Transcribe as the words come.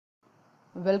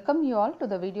Welcome you all to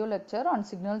the video lecture on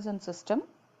signals and system.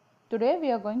 Today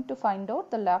we are going to find out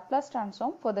the Laplace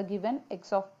transform for the given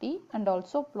x of t and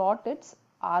also plot its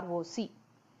ROC.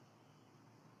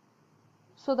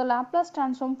 So the Laplace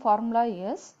transform formula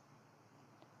is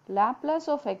Laplace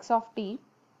of x of t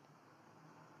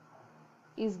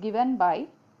is given by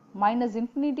minus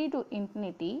infinity to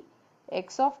infinity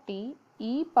x of t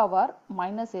e power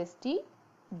minus st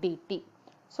dt.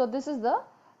 So this is the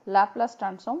Laplace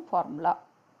transform formula.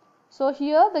 So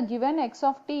here the given x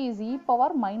of t is e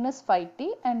power minus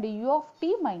 5t and u of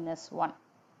t minus 1.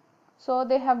 So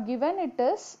they have given it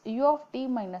as u of t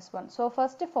minus 1. So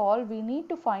first of all we need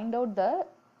to find out the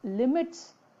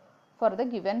limits for the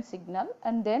given signal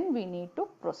and then we need to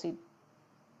proceed.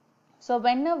 So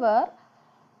whenever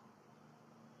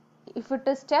if it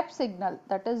is step signal,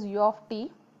 that is u of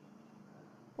t,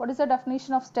 what is the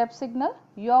definition of step signal?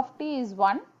 U of t is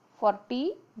 1 for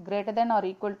t greater than or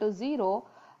equal to 0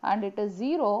 and it is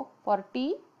 0 for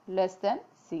t less than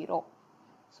 0.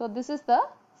 So this is the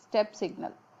step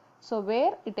signal. So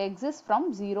where it exists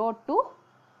from 0 to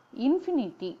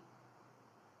infinity.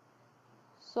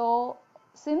 So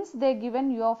since they given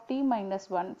u of t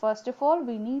minus 1, first of all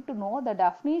we need to know the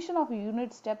definition of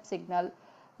unit step signal,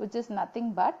 which is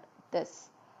nothing but this.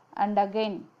 And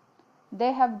again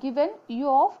they have given u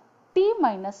of t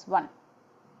minus 1.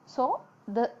 So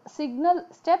the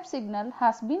step signal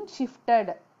has been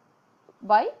shifted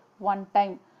by one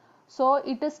time. So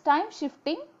it is time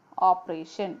shifting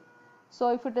operation.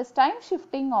 So if it is time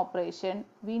shifting operation,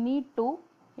 we need to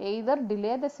either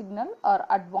delay the signal or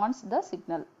advance the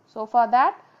signal. So for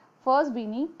that, first we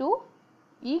need to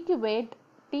equate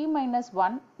t minus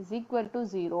 1 is equal to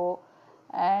 0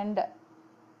 and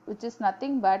which is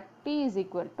nothing but t is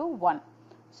equal to 1.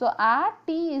 So add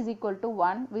t is equal to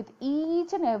 1 with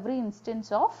each and every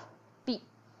instance of t.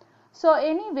 So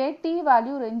anyway t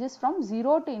value ranges from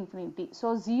 0 to infinity.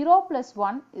 So 0 plus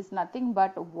 1 is nothing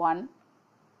but 1.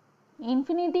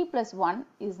 Infinity plus 1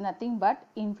 is nothing but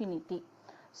infinity.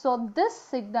 So this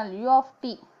signal u of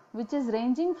t, which is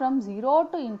ranging from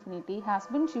 0 to infinity, has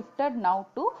been shifted now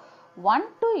to 1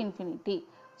 to infinity.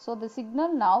 So the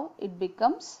signal now it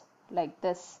becomes like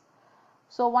this.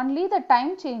 So only the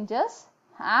time changes,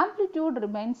 amplitude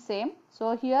remains same.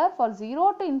 So here for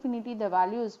 0 to infinity the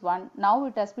value is 1. Now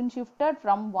it has been shifted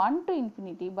from 1 to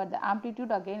infinity, but the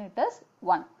amplitude again it is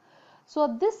 1.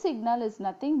 So this signal is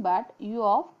nothing but u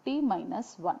of t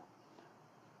minus 1.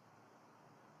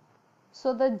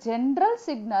 So the general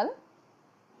signal,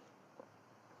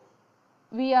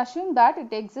 we assume that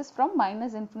it exists from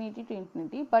minus infinity to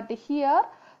infinity, but here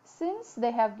since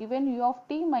they have given u of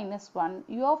t minus 1,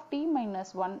 u of t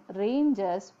minus 1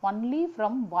 ranges only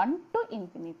from 1 to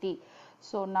infinity.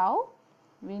 So now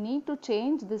we need to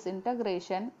change this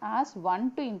integration as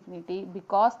 1 to infinity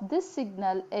because this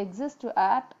signal exists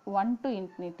at 1 to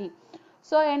infinity.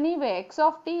 So anyway x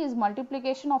of t is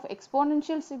multiplication of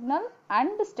exponential signal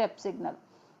and step signal.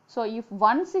 So if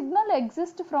one signal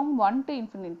exists from 1 to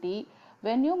infinity,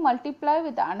 when you multiply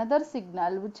with another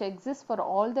signal which exists for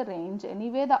all the range,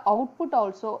 anyway the output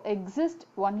also exists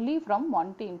only from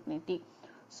 1 to infinity.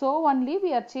 So only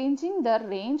we are changing the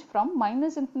range from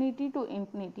minus infinity to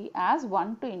infinity as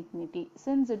 1 to infinity.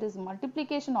 Since it is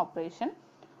multiplication operation,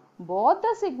 both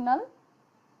the signal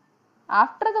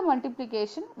after the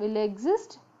multiplication will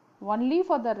exist only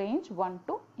for the range 1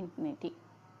 to infinity.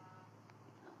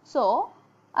 So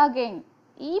again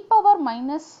e power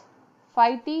minus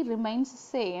 5t remains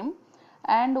same,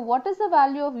 and what is the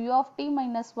value of u of t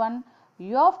minus 1?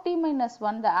 U of t minus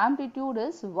 1, the amplitude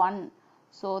is 1.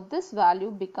 So this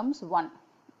value becomes 1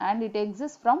 and it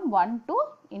exists from 1 to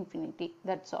infinity,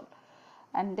 that's all.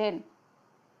 And then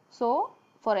so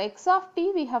for x of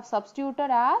t we have substituted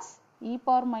as e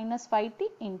power minus 5t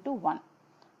into 1.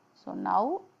 So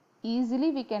now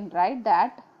easily we can write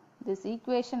that this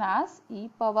equation as e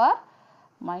power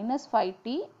minus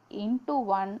 5t into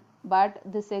 1, but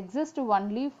this exists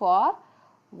only for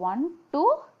 1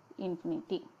 to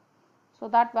infinity. So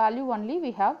that value only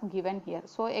we have given here.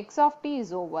 So x of t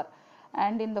is over,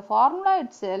 and in the formula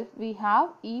itself we have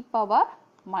e power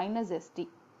minus st.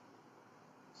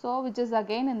 So which is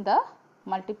again in the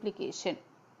multiplication.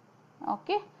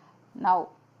 Okay. Now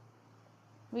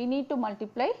we need to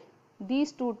multiply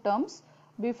these two terms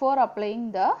before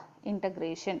applying the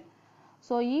integration.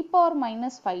 So e power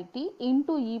minus 5t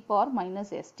into e power minus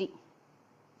st.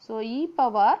 So e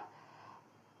power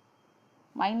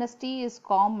minus t is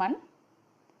common.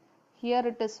 Here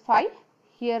it is 5,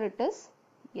 here it is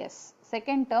s.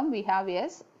 Second term we have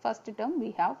s, first term we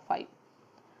have 5.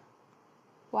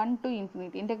 1 to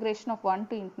infinity, integration of 1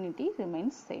 to infinity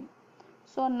remains same.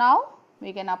 So now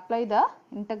we can apply the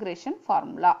integration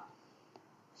formula.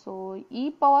 So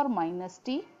e power minus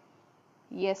t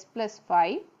s plus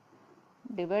 5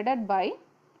 divided by,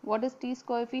 what is t's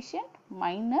coefficient?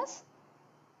 Minus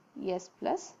s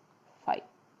plus 5.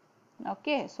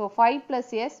 Okay, so 5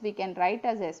 plus s we can write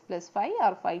as s plus 5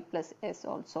 or 5 plus s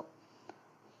also.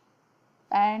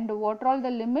 And what are all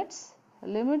the limits?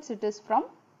 Limits, it is from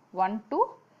 1 to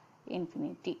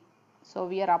infinity. So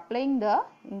we are applying the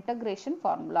integration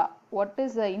formula. What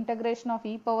is the integration of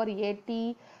e power at?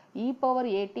 E power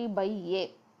at by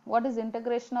a. What is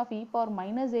integration of e power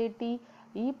minus at?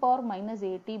 E power minus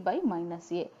at by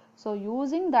minus a. So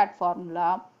using that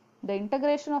formula, the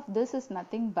integration of this is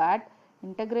nothing but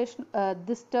integration,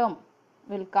 this term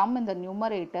will come in the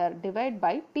numerator, divide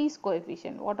by t's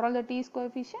coefficient. What are all the t's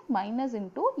coefficient? Minus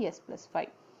into s plus 5.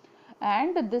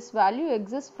 And this value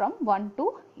exists from 1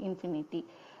 to infinity.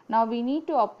 Now we need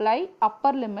to apply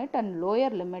upper limit and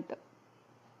lower limit.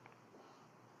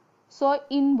 So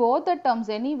in both the terms,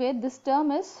 anyway this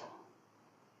term is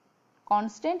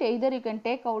constant, either you can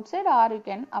take outside or you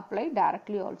can apply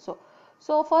directly also.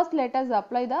 So first let us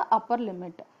apply the upper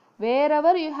limit.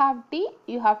 Wherever you have t,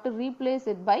 you have to replace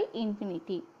it by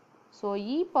infinity. So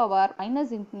e power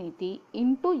minus infinity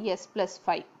into s plus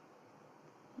 5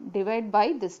 divide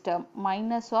by this term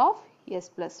minus of s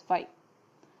plus 5.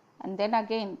 And then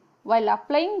again, while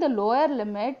applying the lower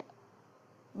limit,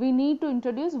 we need to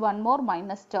introduce one more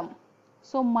minus term.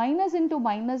 So minus into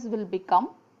minus will become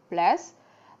plus,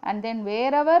 and then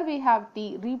wherever we have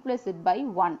t, replace it by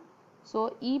 1.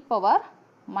 So e power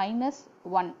minus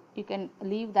 1, you can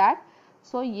leave that.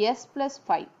 So s plus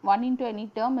 5, 1 into any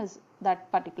term is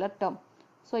that particular term.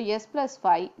 So s plus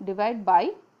 5 divide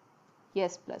by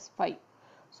s plus 5.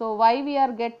 So why we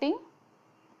are getting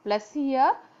plus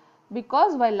here?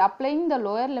 Because while applying the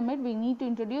lower limit, we need to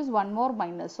introduce one more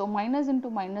minus. So minus into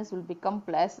minus will become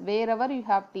plus. Wherever you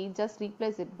have t, just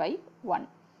replace it by 1.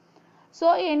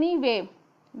 So anyway,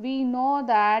 we know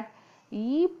that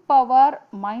e power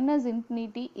minus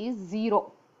infinity is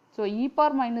 0. So e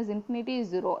power minus infinity is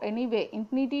 0. Anyway,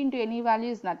 infinity into any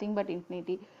value is nothing but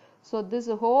infinity. So this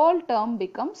whole term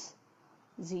becomes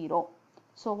 0.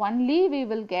 So only we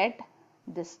will get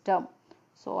this term.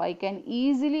 So I can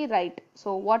easily write.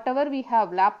 So whatever we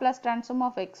have, Laplace transform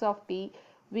of x of t,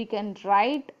 we can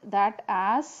write that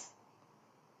as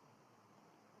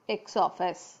x of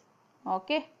s.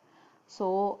 Okay.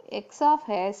 So x of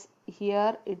s,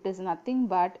 here it is nothing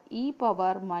but e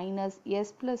power minus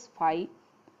s plus 5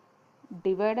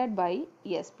 divided by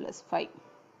s plus 5.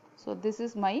 So this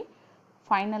is my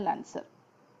final answer.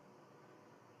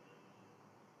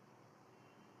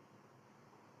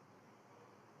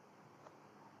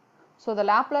 So the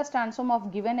Laplace transform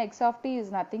of given x of t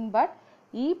is nothing but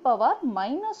e power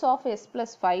minus of s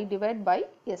plus 5 divided by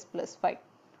s plus 5.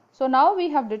 So now we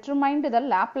have determined the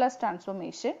Laplace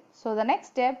transformation. So the next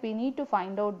step, we need to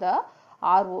find out the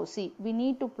ROC. We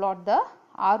need to plot the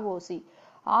ROC.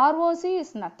 ROC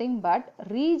is nothing but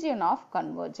region of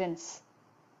convergence.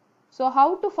 So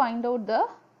how to find out the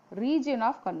region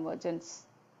of convergence?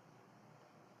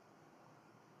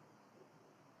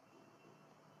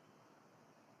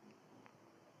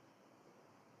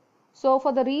 So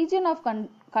for the region of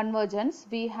convergence,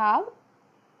 we have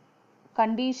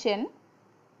condition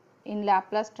in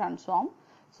Laplace transform.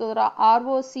 So the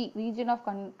ROC, region of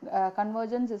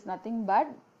convergence, is nothing but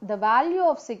the value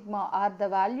of sigma or the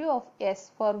value of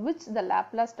s for which the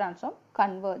Laplace transform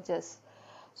converges.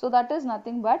 So that is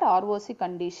nothing but ROC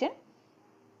condition,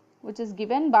 which is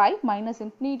given by minus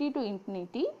infinity to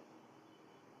infinity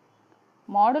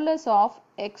modulus of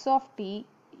x of t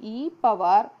e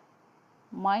power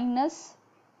minus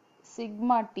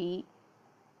sigma t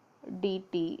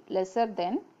dt lesser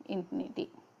than infinity.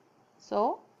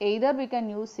 So either we can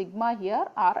use sigma here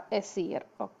or s here.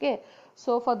 Okay.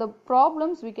 So for the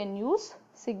problems we can use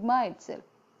sigma itself.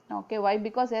 Okay. Why?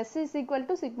 Because s is equal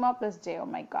to sigma plus j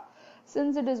omega.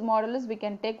 Since it is modulus, we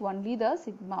can take only the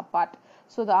sigma part.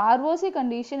 So the ROC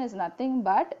condition is nothing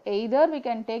but either we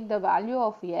can take the value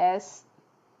of s,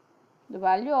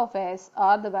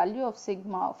 or the value of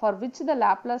sigma for which the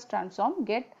Laplace transform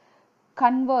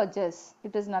converges.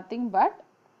 It is nothing but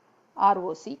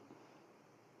ROC,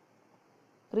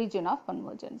 region of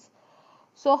convergence.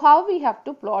 So how we have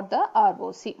to plot the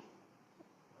ROC?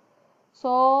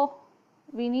 So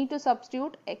we need to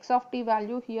substitute x of t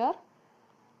value here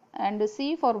and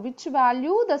see for which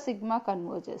value the sigma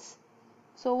converges.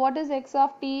 So what is x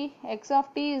of t? X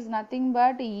of t is nothing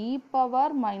but e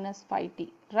power minus 5t,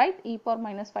 right? E power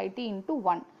minus 5t into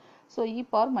 1. So e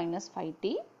power minus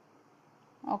 5t.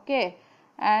 Okay.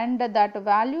 and that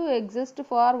value exists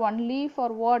for only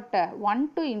for what? 1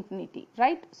 to infinity,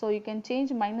 right? So you can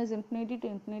change minus infinity to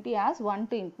infinity as 1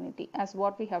 to infinity, as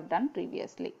what we have done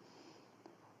previously.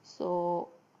 So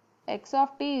x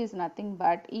of t is nothing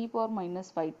but e power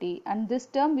minus 5t, and this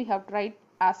term we have tried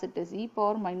as it is, e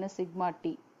power minus sigma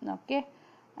t, okay,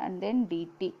 and then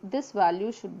dt. This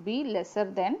value should be lesser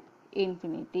than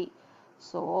infinity.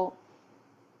 So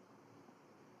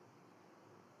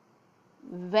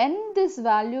when this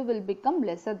value will become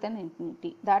lesser than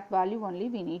infinity, that value only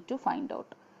we need to find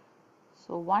out.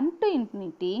 So 1 to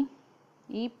infinity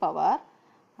e power,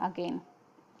 again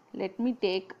let me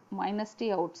take minus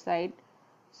t outside,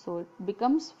 so it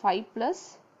becomes 5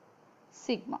 plus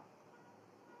sigma,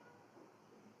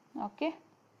 okay.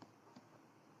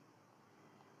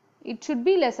 It should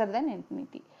be lesser than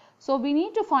infinity. So we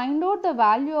need to find out the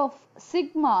value of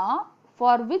sigma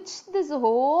for which this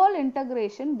whole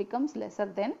integration becomes lesser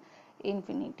than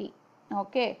infinity,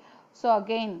 okay. So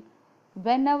again,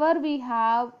 whenever we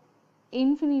have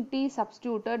infinity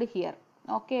substituted here,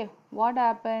 okay, what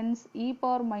happens? E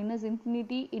power minus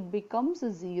infinity, it becomes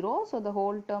 0, so the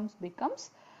whole terms becomes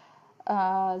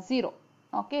 0,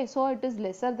 okay. So it is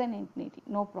lesser than infinity,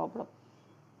 no problem.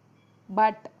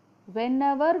 But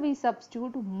whenever we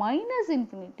substitute minus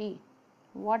infinity,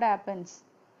 what happens?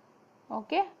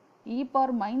 Okay, e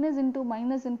power minus into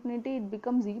minus infinity, it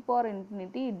becomes e power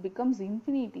infinity, it becomes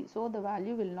infinity, so the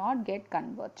value will not get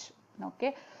converged,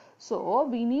 okay. So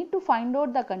we need to find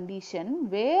out the condition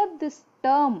where this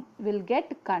term will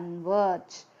get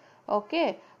converged,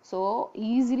 okay. So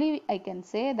easily I can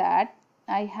say that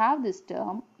I have this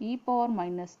term e power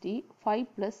minus t 5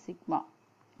 plus sigma,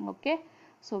 okay.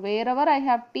 So wherever I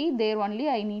have t, there only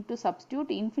I need to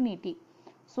substitute infinity.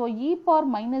 So e power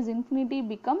minus infinity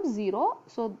becomes 0.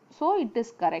 So it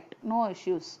is correct, no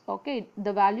issues, okay.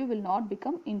 The value will not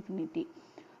become infinity.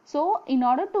 So in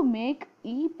order to make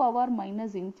e power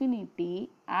minus infinity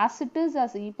as it is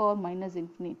as e power minus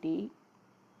infinity,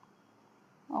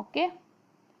 okay,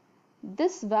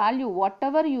 this value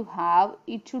whatever you have,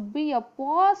 it should be a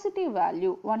positive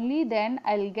value, only then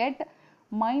I will get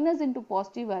minus into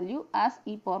positive value as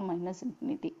e power minus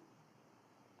infinity,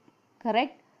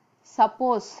 correct.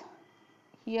 Suppose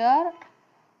here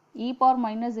e power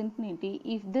minus infinity,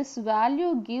 if this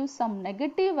value gives some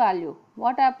negative value,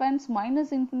 what happens?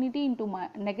 Minus infinity into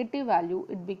negative value,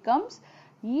 it becomes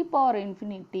e power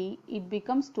infinity, it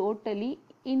becomes totally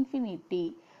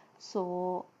infinity.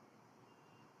 So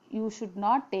you should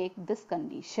not take this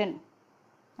condition,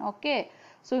 okay.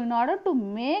 So in order to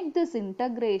make this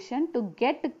integration to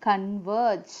get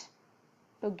converge,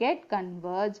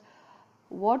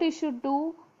 what you should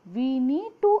do? We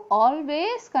need to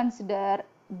always consider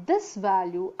this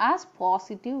value as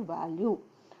positive value,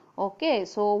 okay.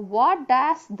 So what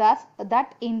does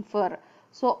that infer?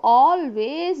 So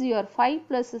always your 5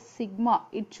 plus sigma,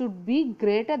 it should be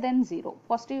greater than 0.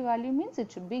 Positive value means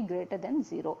it should be greater than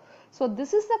 0. So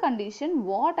this is the condition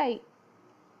what I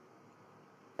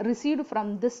received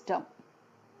from this term,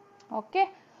 okay.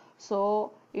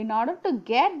 So in order to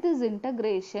get this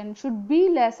integration should be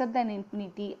lesser than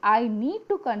infinity, I need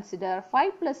to consider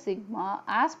 5 plus sigma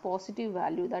as positive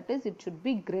value, that is it should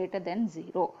be greater than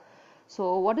 0.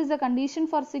 So what is the condition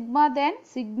for sigma then?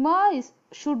 Sigma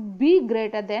should be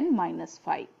greater than minus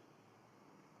 5,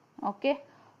 okay.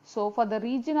 So for the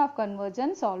region of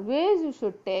convergence, always you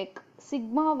should take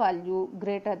sigma value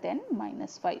greater than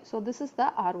minus 5. So this is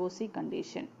the ROC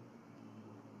condition,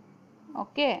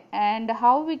 okay. And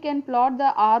how we can plot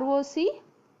the ROC?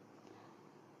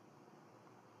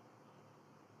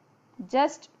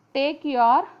 Just take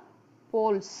your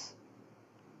poles.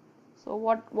 So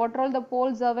what are all the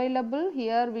poles available?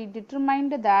 Here we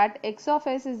determined that x of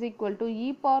s is equal to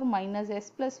e power minus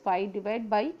s plus 5 divided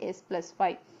by s plus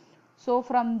 5. So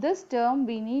from this term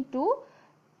we need to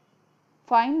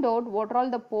find out what are all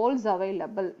the poles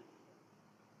available.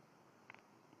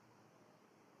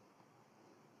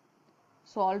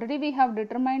 So already we have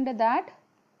determined that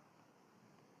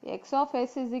x of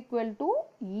s is equal to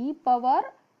e power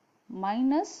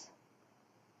minus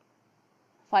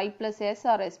 5 plus s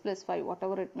or s plus 5,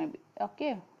 whatever it may be,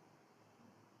 okay,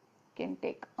 can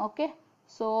take, okay.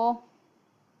 So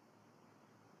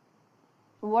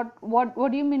what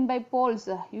do you mean by poles?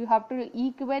 You have to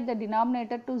equate the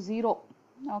denominator to 0,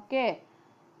 okay.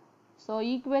 So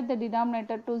equate the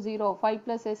denominator to 0, 5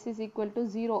 plus s is equal to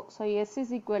 0, so s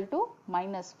is equal to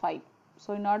minus 5.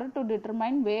 So in order to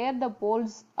determine where the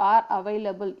poles are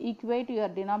available, equate your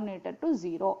denominator to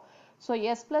 0. So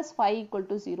s plus 5 equal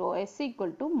to 0, s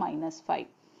equal to minus 5.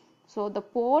 So the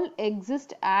pole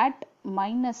exists at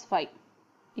minus 5,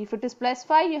 If it is plus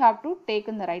 5, you have to take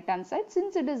in the right hand side.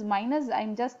 Since it is minus, I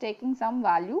am just taking some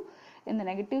value in the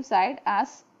negative side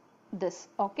as this.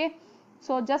 Okay.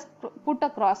 So just put a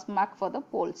cross mark for the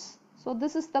poles. So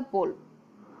this is the pole.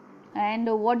 And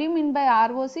what do you mean by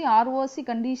ROC? ROC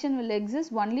condition will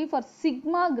exist only for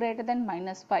sigma greater than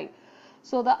minus 5.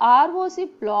 So the ROC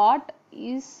plot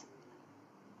is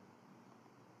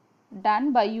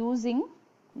done by using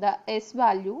the S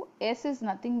value. S is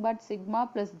nothing but sigma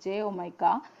plus j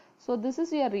omega. So this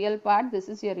is your real part, this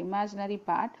is your imaginary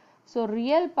part. So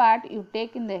real part you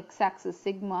take in the x-axis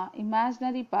sigma,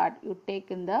 imaginary part you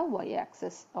take in the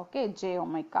y-axis, okay, j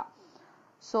omega.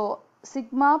 So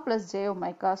sigma plus j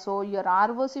omega. So your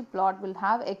ROC plot will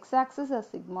have x-axis as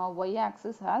sigma,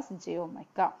 y-axis as j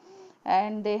omega.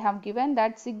 And they have given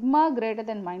that sigma greater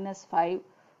than minus 5.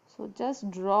 So just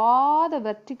draw the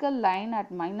vertical line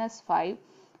at minus 5,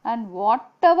 and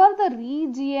whatever the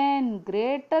region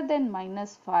greater than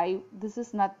minus 5, this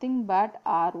is nothing but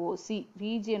ROC,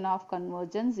 region of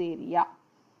convergence area,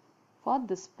 for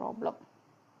this problem.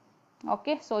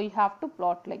 Okay, so you have to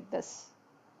plot like this.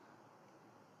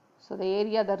 So the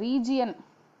area, the region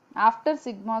after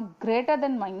sigma greater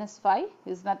than minus 5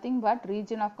 is nothing but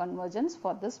region of convergence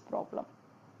for this problem.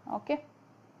 Okay.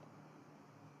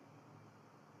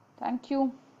 Thank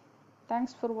you.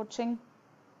 Thanks for watching.